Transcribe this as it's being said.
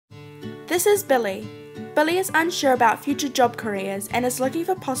This is Billy. Billy is unsure about future job careers and is looking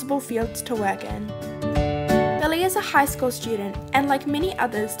for possible fields to work in. Billy is a high school student and, like many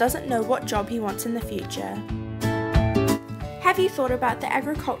others, doesn't know what job he wants in the future. Have you thought about the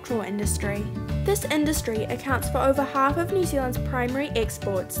agricultural industry? This industry accounts for over half of New Zealand's primary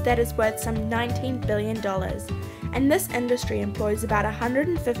exports, that is worth some $19 billion, and this industry employs about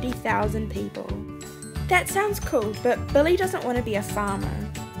 150,000 people. That sounds cool, but Billy doesn't want to be a farmer.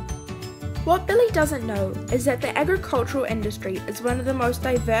 What Billy doesn't know is that the agricultural industry is one of the most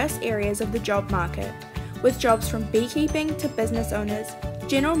diverse areas of the job market, with jobs from beekeeping to business owners,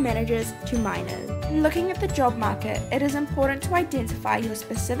 general managers to miners. In looking at the job market, it is important to identify your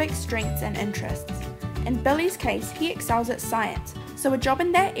specific strengths and interests. In Billy's case, he excels at science, so a job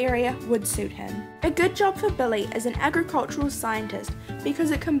in that area would suit him. A good job for Billy is an agricultural scientist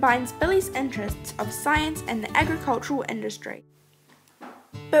because it combines Billy's interests of science and the agricultural industry.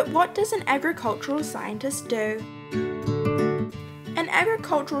 But what does an agricultural scientist do? An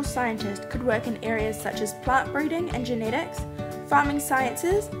agricultural scientist could work in areas such as plant breeding and genetics, farming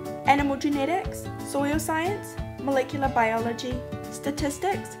sciences, animal genetics, soil science, molecular biology,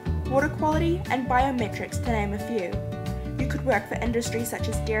 statistics, water quality, and biometrics, to name a few. You could work for industries such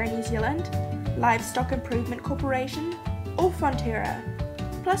as Dairy New Zealand, Livestock Improvement Corporation, or Fonterra.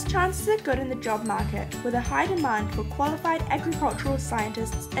 Plus, chances are good in the job market with a high demand for qualified agricultural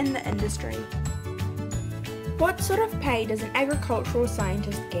scientists in the industry. What sort of pay does an agricultural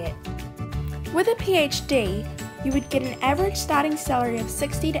scientist get? With a PhD, you would get an average starting salary of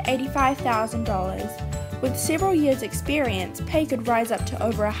 $60,000 to $85,000. With several years' experience, pay could rise up to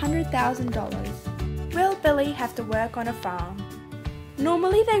over $100,000. Will Billy have to work on a farm?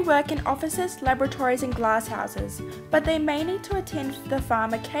 Normally they work in offices, laboratories and glasshouses, but they may need to attend the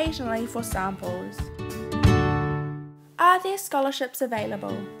farm occasionally for samples. Are there scholarships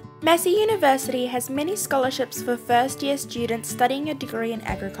available? Massey University has many scholarships for first-year students studying a degree in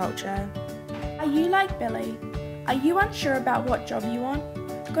agriculture. Are you like Billy? Are you unsure about what job you want?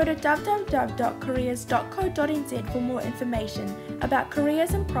 Go to www.careers.co.nz for more information about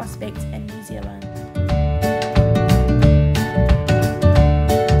careers and prospects in New Zealand.